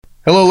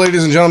Hello,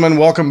 ladies and gentlemen.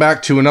 Welcome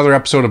back to another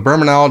episode of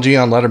Birminology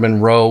on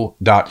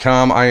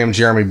LettermanRow.com. I am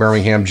Jeremy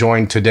Birmingham,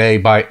 joined today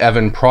by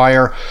Evan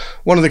Pryor,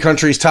 one of the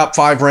country's top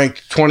 5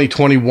 ranked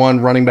 2021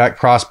 running back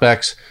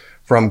prospects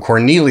from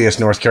Cornelius,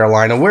 North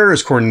Carolina. Where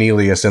is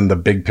Cornelius in the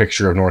big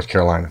picture of North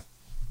Carolina?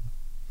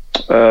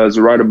 It's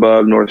right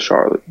above North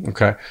Charlotte.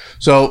 Okay.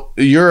 So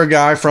you're a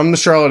guy from the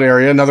Charlotte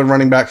area. Another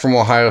running back from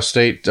Ohio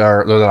State,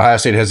 or that Ohio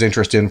State has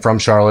interest in from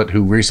Charlotte,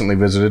 who recently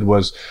visited,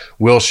 was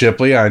Will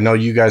Shipley. I know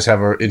you guys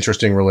have an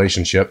interesting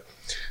relationship,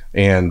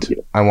 and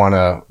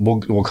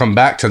we'll come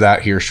back to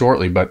that here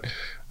shortly. But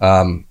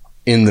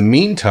in the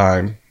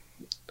meantime,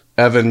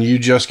 Evan, you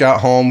just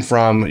got home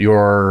from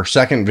your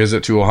second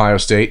visit to Ohio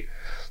State.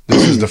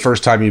 This is the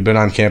first time you've been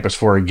on campus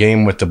for a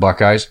game with the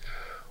Buckeyes.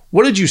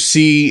 What did you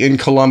see in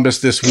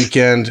Columbus this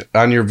weekend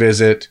on your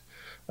visit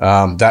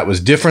that was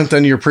different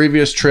than your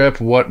previous trip?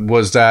 What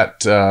was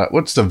that?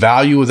 What's the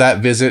value of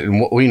that visit,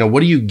 and what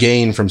do you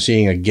gain from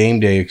seeing a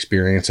game day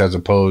experience as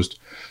opposed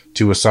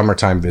to a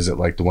summertime visit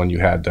like the one you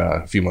had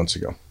a few months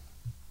ago?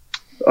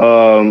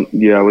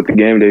 With the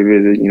game day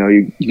visit,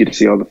 you get to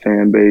see all the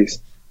fan base,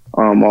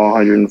 all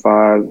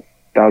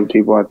 105,000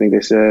 people. I think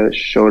they said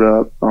showed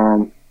up.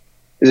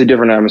 It's a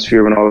different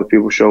atmosphere when all the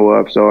people show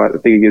up. So I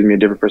think it gives me a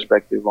different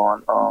perspective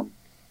on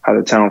how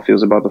the town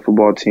feels about the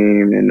football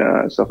team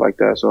and stuff like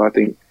that. So I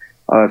think,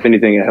 if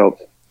anything, it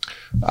helped.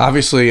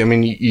 Obviously, I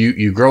mean,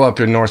 you grow up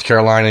in North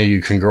Carolina,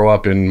 you can grow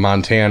up in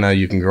Montana,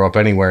 you can grow up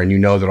anywhere, and you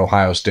know that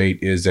Ohio State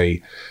is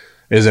a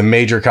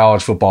major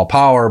college football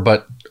power.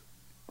 But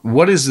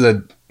what is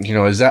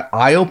is that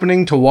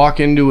eye-opening to walk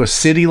into a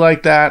city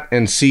like that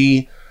and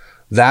see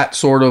that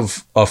sort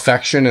of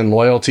affection and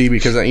loyalty?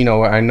 Because, I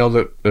know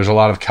that there's a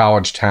lot of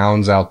college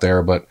towns out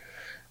there, but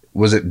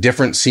was it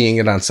different seeing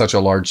it on such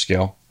a large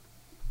scale?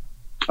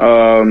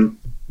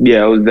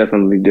 Yeah, it was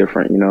definitely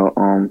different,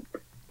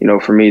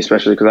 for me,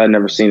 especially because I'd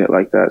never seen it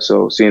like that.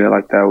 So seeing it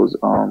like that was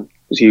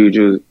huge.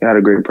 It had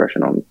a great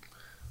impression on me.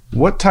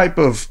 What type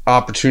of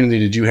opportunity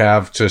did you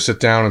have to sit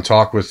down and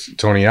talk with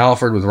Tony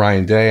Alford, with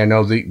Ryan Day? I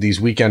know these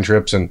weekend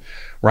trips, and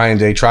Ryan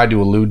Day tried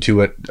to allude to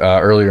it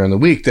earlier in the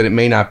week, that it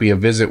may not be a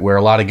visit where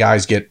a lot of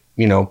guys get,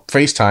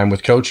 FaceTime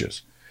with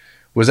coaches.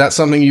 Was that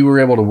something you were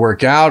able to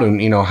work out?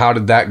 And, how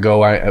did that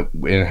go?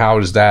 And how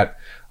is that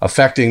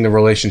affecting the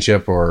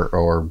relationship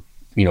or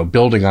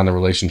building on the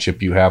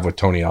relationship you have with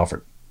Tony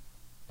Alford?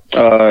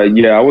 I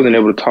wasn't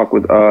able to talk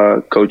with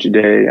Coach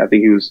Day. I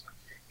think he was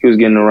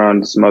getting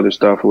around some other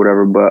stuff or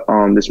whatever. But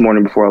this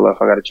morning before I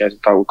left, I got a chance to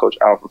talk with Coach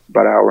Alford for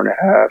about an hour and a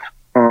half.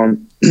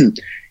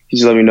 He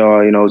just let me know,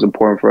 it was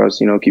important for us,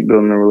 keep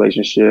building a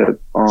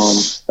relationship.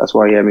 That's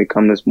why he had me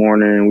come this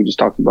morning. We just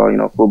talked about,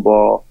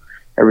 football,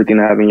 everything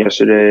that happened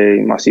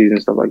yesterday, my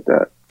season, stuff like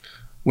that.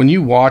 When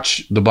you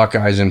watch the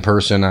Buckeyes in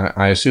person,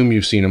 I assume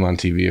you've seen them on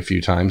TV a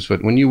few times,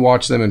 but when you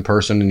watch them in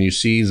person and you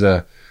see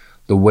the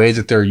way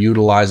that they're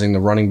utilizing the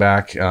running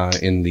back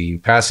in the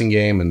passing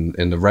game and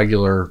in the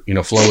regular,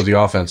 flow of the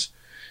offense,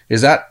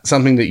 is that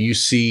something that you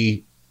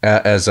see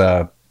as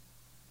a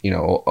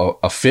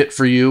fit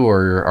for you,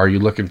 or are you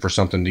looking for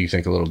something, do you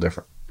think, a little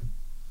different?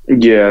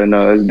 Yeah,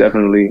 no, it's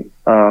definitely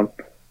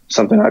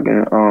something I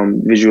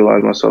can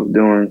visualize myself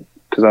doing,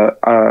 because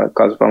I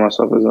classify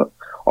myself as a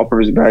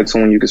all-purpose back,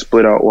 someone you can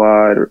split out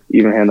wide or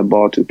even hand the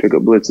ball to pick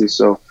up blitzes.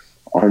 So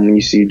when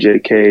you see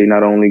JK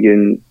not only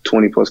getting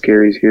 20-plus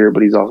carries here,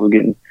 but he's also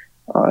getting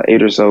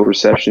 8 or so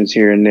receptions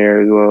here and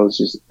there as well.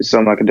 It's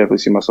something I can definitely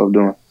see myself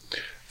doing.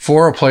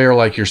 For a player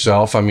like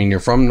yourself, I mean, you're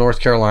from North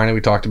Carolina.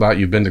 We talked about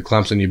you've been to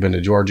Clemson, you've been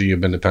to Georgia,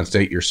 you've been to Penn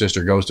State. Your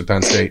sister goes to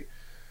Penn State.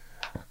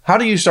 How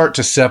do you start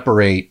to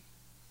separate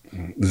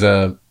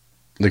the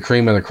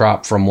cream of the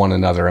crop from one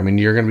another? I mean,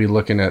 you're going to be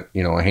looking at,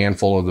 a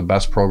handful of the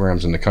best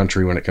programs in the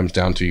country when it comes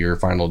down to your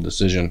final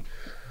decision.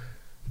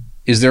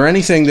 Is there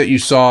anything that you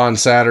saw on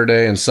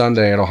Saturday and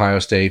Sunday at Ohio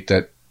State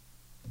that,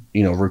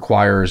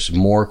 requires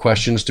more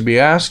questions to be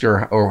asked,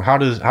 or how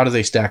do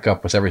they stack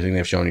up with everything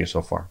they've shown you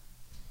so far?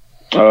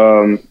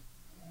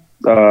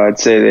 I'd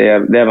say they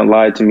haven't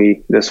lied to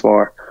me this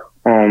far.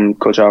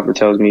 Coach Alford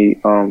tells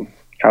me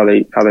how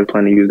they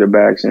plan to use their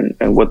backs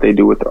and what they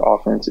do with their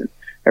offense. And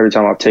every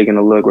time I've taken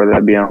a look, whether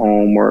that be at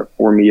home or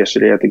me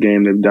yesterday at the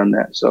game, they've done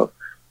that. So,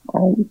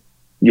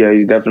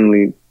 he's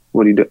definitely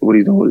what he's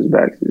doing with his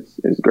backs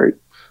is great.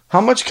 How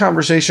much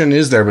conversation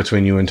is there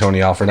between you and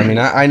Tony Alford? I mean,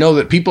 I know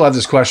that people have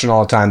this question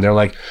all the time. They're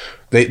like,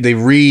 they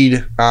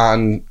read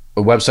on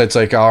websites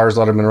like ours,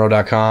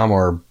 LettermanRow.com,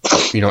 or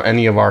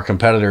any of our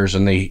competitors,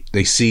 and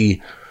they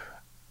see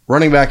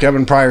running back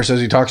Evan Pryor says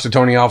he talks to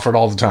Tony Alford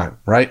all the time,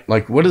 right?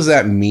 Like, what does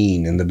that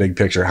mean in the big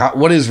picture?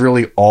 What is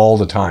really all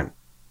the time?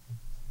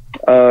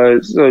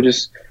 So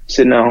just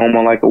sitting at home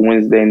on like a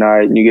Wednesday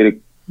night, and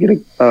you get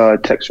a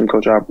text from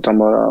Coach Alford talking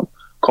about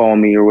call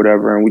me or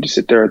whatever, and we just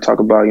sit there and talk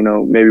about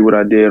maybe what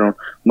I did on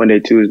Monday,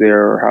 Tuesday,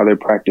 or how their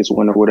practice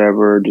went or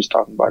whatever, just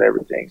talking about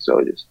everything.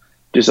 So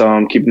just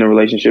keeping the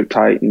relationship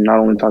tight and not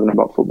only talking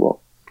about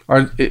football.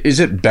 Is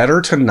it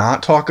better to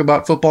not talk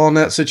about football in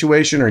that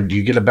situation, or do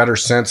you get a better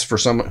sense for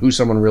who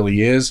someone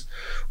really is?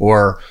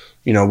 Or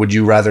would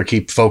you rather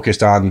keep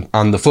focused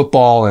on the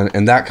football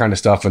and that kind of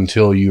stuff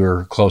until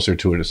you're closer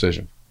to a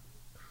decision?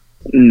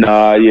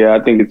 Nah, yeah, I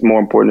think it's more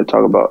important to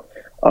talk about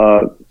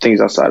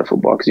things outside of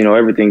football because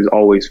everything's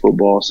always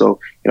football. So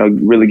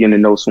really getting to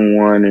know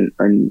someone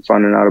and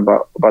finding out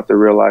about their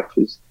real life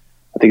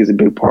I think is a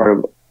big part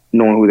of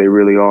knowing who they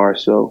really are.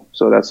 So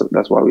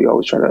that's why we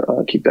always try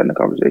to keep that in the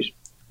conversation.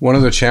 One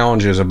of the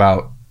challenges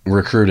about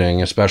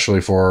recruiting,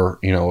 especially for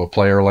a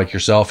player like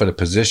yourself at a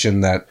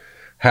position that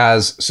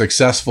has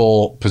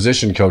successful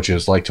position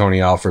coaches like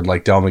Tony Alford,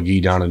 like Del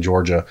McGee down in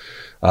Georgia,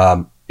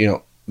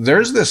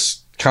 there's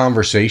this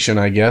conversation,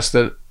 I guess,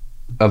 that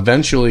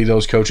eventually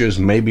those coaches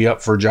may be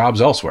up for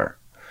jobs elsewhere.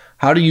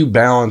 How do you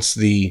balance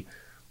the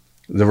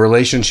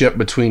relationship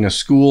between a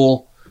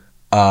school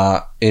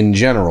in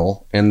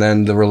general and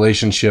then the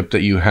relationship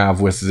that you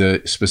have with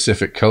the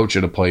specific coach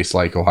at a place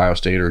like Ohio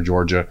State or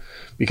Georgia?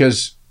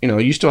 Because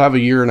you still have a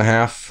year and a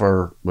half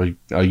or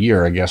a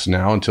year, I guess,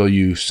 now until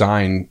you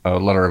sign a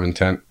letter of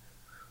intent.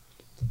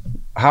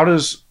 How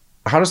does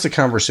the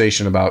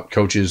conversation about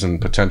coaches and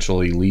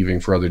potentially leaving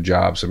for other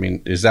jobs, I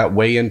mean, is that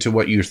way into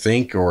what you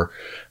think, or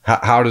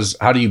how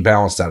do you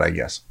balance that, I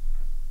guess?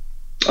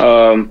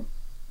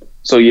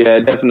 So yeah,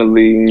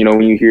 definitely,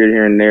 when you hear it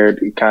here and there,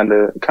 it kind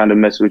of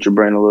messes with your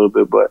brain a little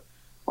bit, but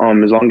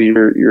as long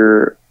as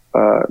you're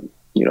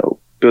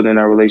building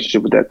that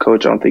relationship with that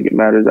coach, I don't think it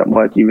matters that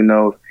much,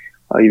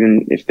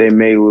 even if they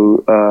may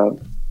go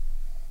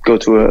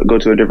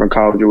to a different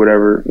college or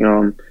whatever,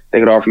 they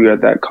could offer you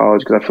at that college,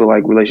 because I feel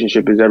like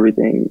relationship is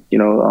everything.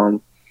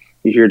 You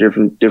hear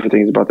different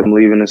things about them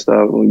leaving and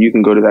stuff. You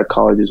can go to that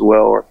college as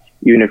well, or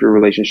even if your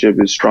relationship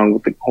is strong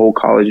with the whole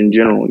college in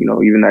general,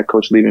 even that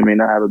coach leaving may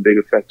not have a big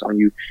effect on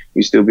you.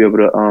 You still be able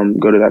to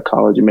go to that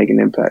college and make an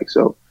impact.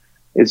 So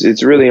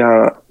it's really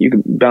how you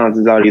can balance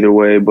this out either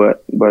way,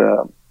 but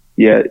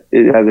yeah,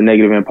 it has a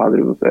negative and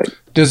positive effect.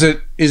 Is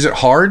it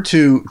hard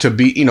to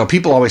be,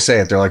 people always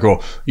say it, they're like,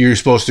 well, you're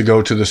supposed to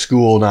go to the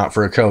school, not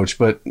for a coach.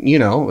 But,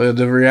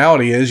 the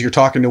reality is you're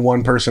talking to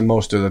one person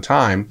most of the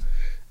time.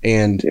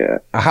 And yeah.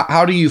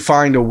 How do you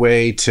find a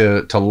way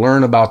to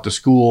learn about the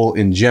school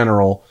in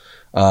general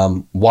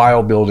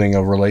while building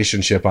a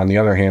relationship, on the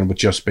other hand, with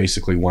just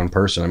basically one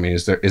person? I mean,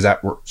 is that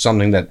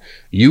something that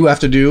you have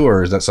to do,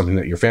 or is that something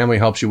that your family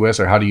helps you with,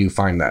 or how do you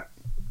find that?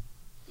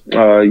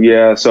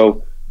 Yeah,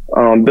 so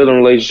building a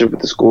relationship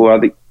with the school, I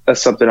think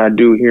that's something I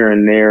do here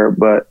and there.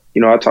 But,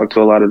 I talk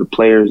to a lot of the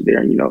players there,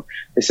 and,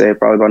 they say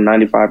probably about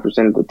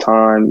 95% of the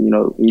time,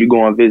 when you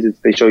go on visits,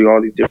 they show you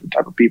all these different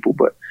type of people.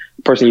 But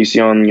the person you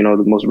see on,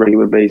 the most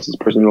regular basis,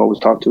 the person you always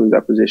talk to is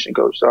that position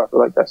coach. So I feel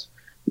like that's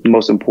the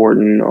most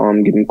important,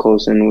 getting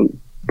close in with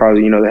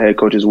probably, the head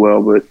coach as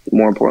well, but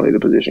more importantly, the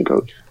position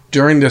coach.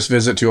 During this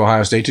visit to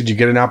Ohio State, did you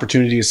get an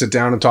opportunity to sit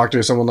down and talk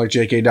to someone like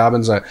J.K.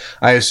 Dobbins?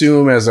 I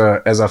assume as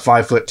a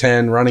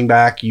 5'10" running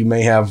back, you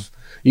may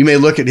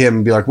look at him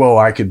and be like, whoa,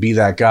 I could be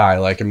that guy.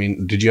 Like, I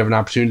mean, did you have an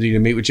opportunity to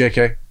meet with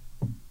J.K.?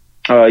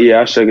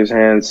 Yeah, I shook his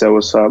hand, said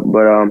what's up,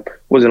 but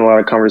wasn't a lot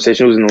of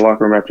conversation. It was in the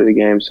locker room after the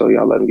game, so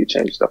I let him get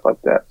changed, stuff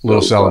like that. A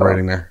little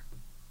celebrating there.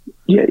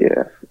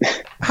 Yeah.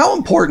 How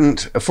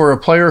important for a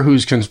player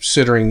who's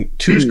considering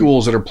two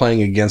schools that are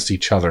playing against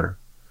each other,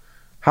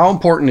 how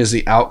important is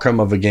the outcome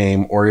of a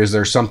game, or is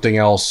there something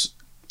else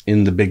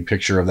in the big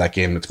picture of that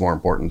game that's more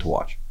important to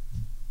watch?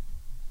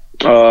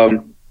 I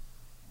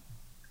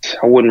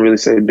wouldn't really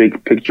say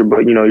big picture,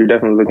 but, you're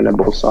definitely looking at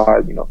both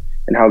sides,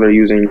 and how they're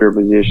using your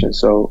position.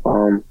 So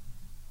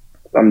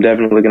I'm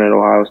definitely looking at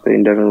Ohio State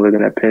and definitely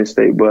looking at Penn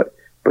State, but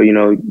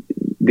the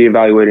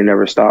evaluating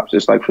never stops.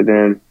 Just like for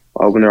them,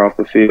 when they're off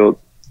the field,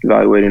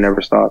 evaluating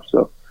never stops.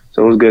 So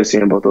it was good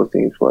seeing both those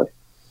teams play.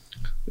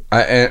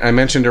 I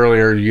mentioned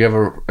earlier you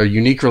have a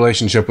unique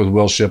relationship with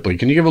Will Shipley.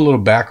 Can you give a little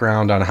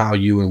background on how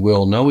you and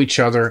Will know each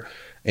other,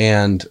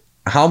 and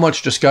how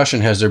much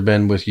discussion has there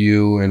been with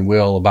you and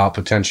Will about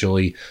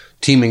potentially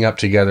teaming up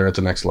together at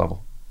the next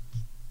level?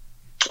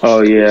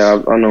 Oh yeah,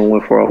 I've known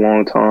Will for a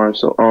long time.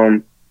 So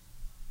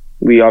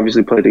we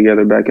obviously played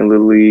together back in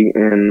Little League,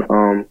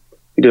 and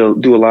we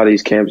do a lot of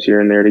these camps here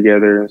and there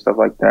together and stuff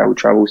like that. We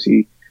travel,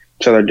 see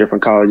each other at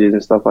different colleges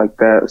and stuff like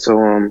that.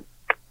 So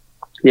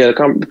yeah,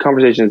 the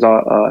conversations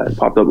had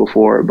popped up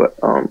before, but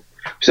we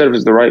said if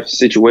it's the right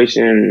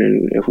situation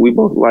and if we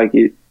both like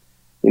it,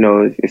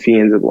 if he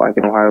ends up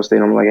liking Ohio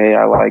State, I'm like, hey,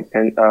 I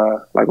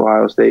like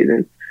Ohio State,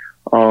 then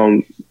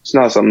it's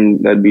not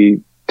something that'd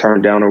be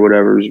turned down or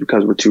whatever, just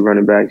because we're two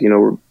running backs.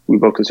 We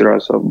both consider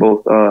ourselves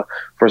both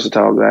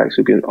versatile backs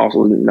who can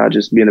also not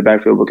just be in the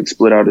backfield but can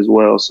split out as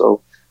well.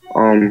 So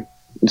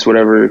it's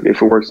whatever.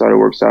 If it works out, it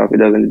works out. If it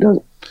doesn't, it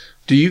doesn't.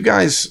 Do you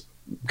guys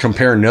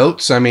compare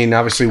notes? I mean,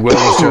 obviously Will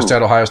was just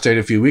at Ohio State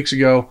a few weeks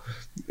ago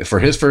for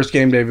his first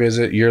game day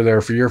visit. You're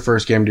there for your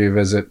first game day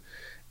visit.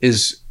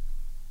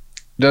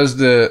 Does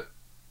the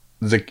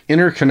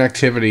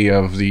interconnectivity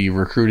of the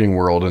recruiting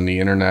world and the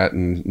internet,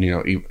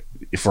 and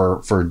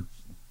for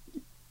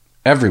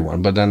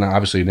everyone, but then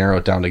obviously narrow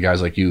it down to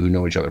guys like you who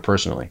know each other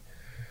personally,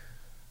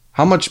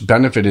 How much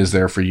benefit is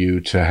there for you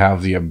to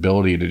have the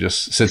ability to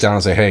just sit down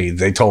and say, hey,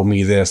 they told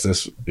me this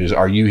is,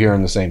 are you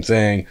hearing the same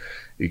thing?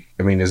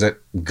 I mean, is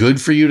it good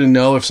for you to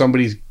know if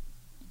somebody's,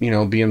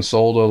 being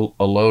sold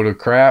a load of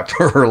crap,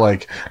 or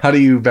like, how do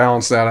you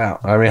balance that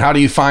out? I mean, how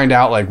do you find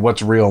out like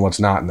what's real and what's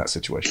not in that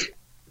situation?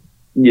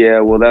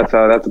 Yeah, well, that's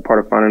a part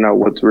of finding out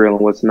what's real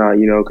and what's not,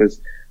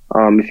 because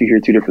if you hear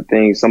two different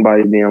things,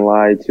 somebody's being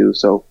lied to.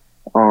 So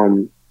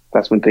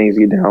that's when things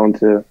get down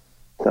to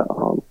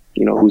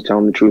who's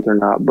telling the truth or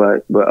not.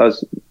 But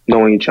us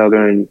knowing each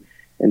other and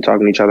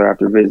talking to each other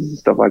after visits and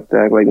stuff like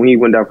that. Like when he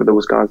went down for the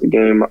Wisconsin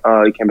game,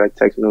 he came back,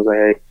 texted me, and was like,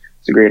 hey,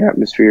 it's a great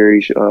atmosphere.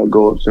 You should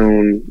go up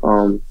soon.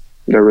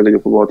 They're a really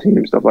good football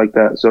team, stuff like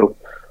that. So,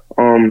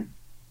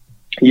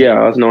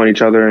 us knowing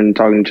each other and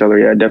talking to each other,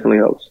 yeah, it definitely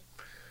helps.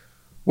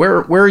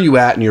 Where are you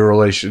at in your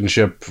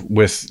relationship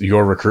with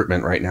your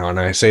recruitment right now? And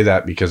I say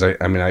that because I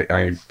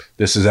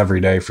this is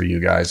every day for you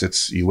guys.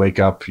 It's you wake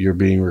up, you're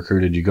being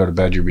recruited. You go to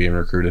bed, you're being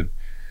recruited.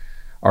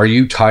 Are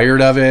you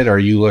tired of it? Are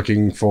you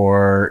looking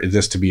for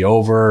this to be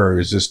over, or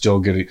is this still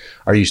good?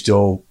 Are you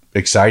still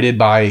excited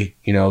by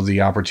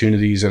the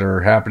opportunities that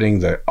are happening,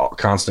 the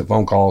constant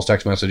phone calls,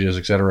 text messages,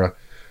 etc.?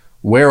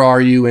 Where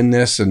are you in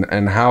this,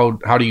 and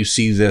how do you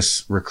see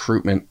this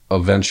recruitment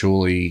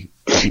eventually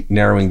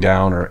narrowing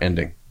down or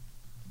ending?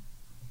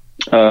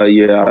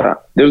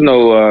 There's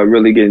no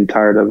really getting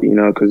tired of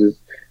it, because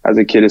as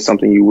a kid, it's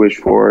something you wish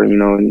for,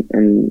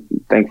 and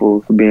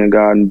thankful for being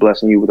God and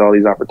blessing you with all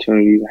these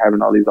opportunities and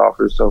having all these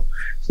offers. So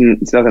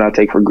it's nothing I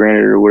take for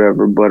granted or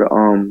whatever. But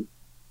I'm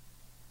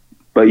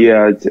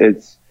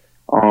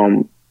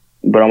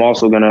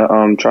also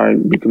gonna try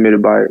and be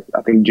committed by,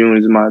 I think June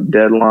is my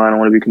deadline. I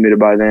want to be committed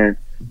by then.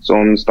 So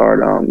I'm gonna start.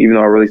 Even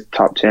though I released the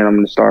top 10, I'm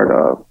gonna start.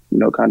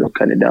 Kind of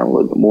cutting it down a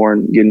little bit more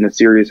and getting a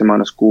serious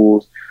amount of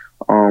schools.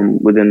 I'm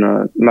not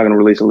going to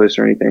release a list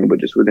or anything, but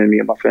just within me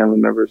and my family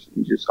members,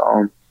 and just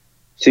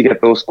seek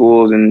out those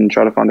schools and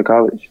try to find a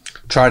college.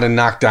 Try to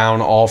knock down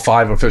all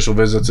 5 official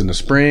visits in the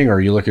spring, or are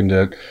you looking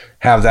to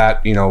have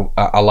that,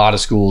 a lot of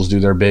schools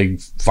do their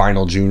big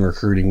final June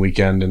recruiting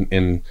weekend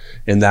in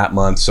that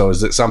month. So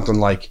is it something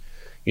like,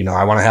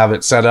 I want to have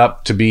it set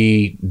up to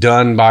be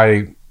done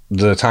by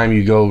the time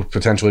you go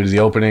potentially to the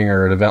opening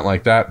or an event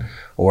like that?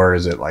 Or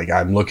is it like,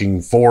 I'm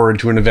looking forward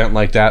to an event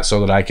like that so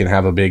that I can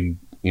have a big,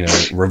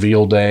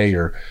 reveal day,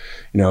 or,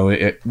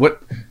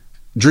 what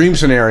dream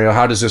scenario,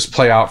 how does this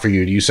play out for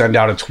you? Do you send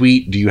out a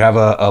tweet? Do you have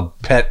a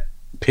pet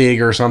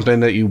pig or something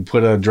that you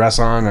put a dress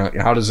on?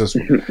 How does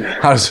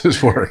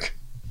this work?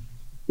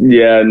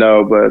 Yeah,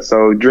 no, but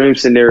so dream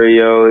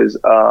scenario is,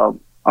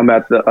 I'm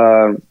at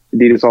the,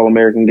 Adidas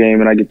All-American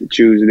game and I get to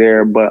choose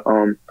there. But,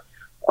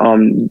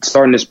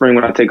 starting this spring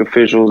when I take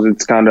officials,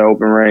 it's kind of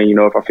open reign.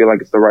 If I feel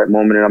like it's the right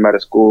moment and I'm at a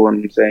school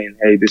and I'm saying,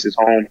 hey, this is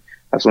home,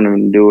 that's when I'm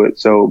going to do it.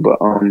 So,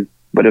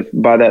 but if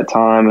by that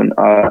time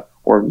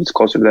or if it's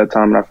closer to that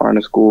time and I find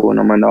a school and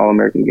I'm in the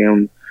All-American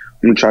game,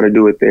 I'm going to try to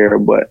do it there.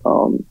 But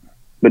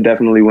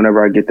definitely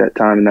whenever I get that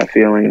time and that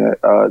feeling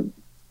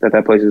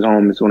that place is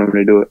home, is when I'm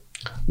going to do it.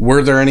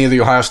 Were there any of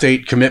the Ohio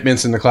State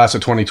commitments in the class of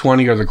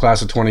 2020 or the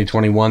class of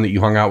 2021 that you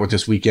hung out with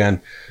this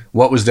weekend?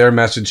 What was their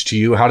message to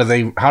you? How do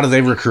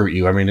they recruit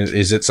you? I mean,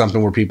 is it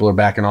something where people are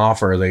backing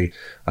off, or are they,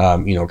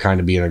 kind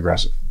of being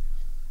aggressive?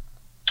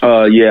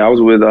 I was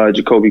with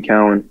Jacoby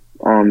Cowan.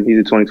 He's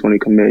a 2020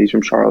 commit. He's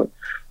from Charlotte.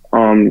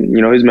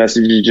 His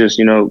message is just,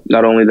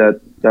 not only that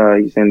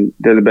he's saying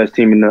they're the best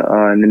team in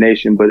the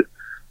nation, but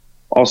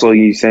also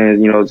he's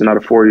saying, it's not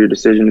a 4-year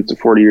decision, it's a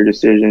 40-year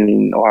decision.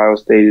 And Ohio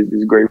State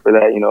is great for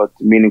that.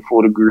 It's a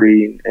meaningful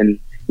degree. And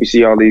you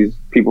see all these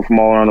people from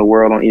all around the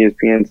world on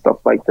ESPN,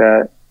 stuff like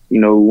that,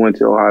 who went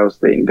to Ohio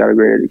State and got a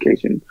great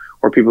education,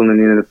 or people in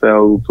the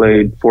NFL who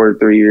played 4 to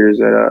 3 years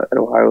at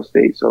Ohio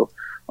State. So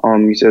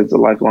he said it's a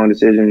lifelong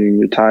decision and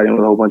you're tied in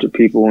with a whole bunch of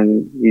people.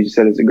 And he just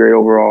said it's a great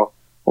overall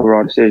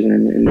decision,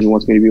 and he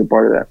wants me to be a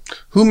part of that.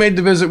 Who made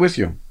the visit with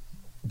you?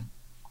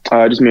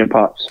 Just me and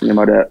Pops, me and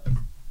my dad.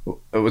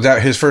 Was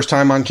that his first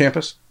time on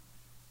campus?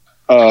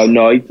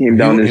 No, he came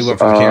down this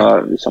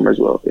summer as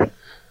well. Yeah.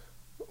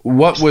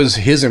 What was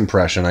his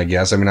impression, I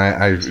guess? I mean,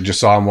 I just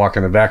saw him walk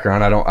in the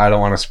background. I don't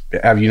want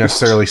to have you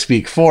necessarily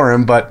speak for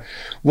him, but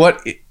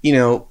what,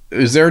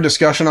 is there a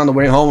discussion on the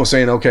way home of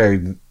saying,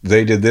 okay,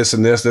 they did this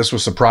and this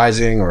was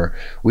surprising, or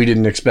we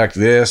didn't expect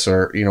this,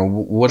 or,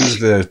 what is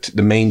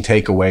the main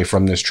takeaway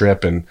from this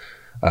trip, and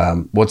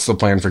what's the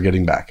plan for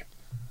getting back?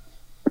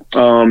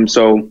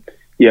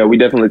 We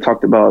definitely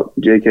talked about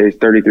JK's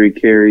 33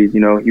 carries. He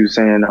was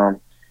saying,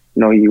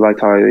 he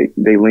liked how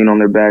they lean on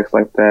their backs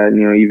like that.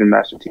 And, even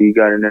Master T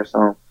got in there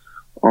some,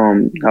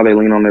 how they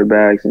lean on their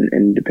backs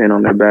and depend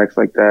on their backs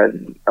like that.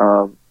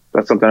 And,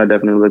 that's something I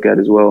definitely look at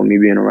as well, me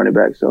being a running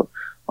back. So,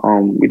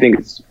 we think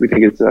it's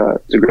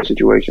a great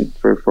situation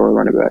for a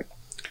running back.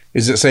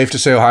 Is it safe to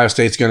say Ohio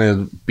State's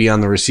going to be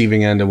on the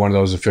receiving end of one of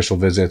those official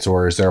visits,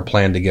 or is there a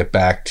plan to get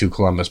back to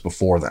Columbus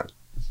before then?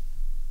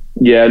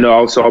 Yeah,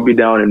 no. So I'll be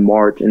down in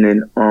March, and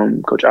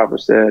then Coach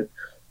Alford said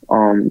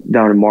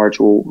down in March,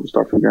 we'll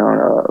start figuring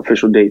out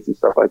official dates and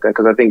stuff like that.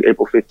 Because I think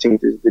April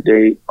 15th is the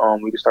date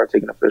we can start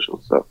taking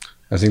officials. So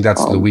I think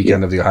that's the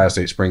weekend of the Ohio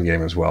State spring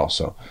game as well.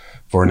 So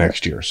for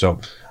next year. So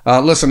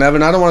listen,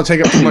 Evan, I don't want to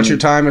take up too much of your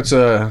time. It's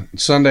a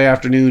Sunday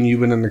afternoon. You've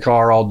been in the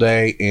car all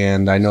day,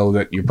 and I know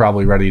that you're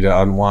probably ready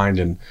to unwind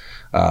and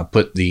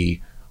put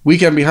the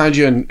weekend behind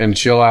you and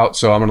chill out.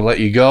 So I'm going to let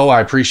you go.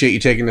 I appreciate you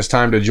taking this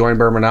time to join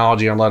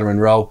Birminology on Letterman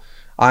Row.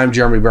 I'm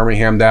Jeremy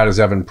Birmingham. That is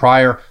Evan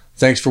Pryor.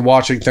 Thanks for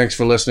watching. Thanks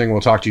for listening.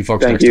 We'll talk to you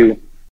folks next time.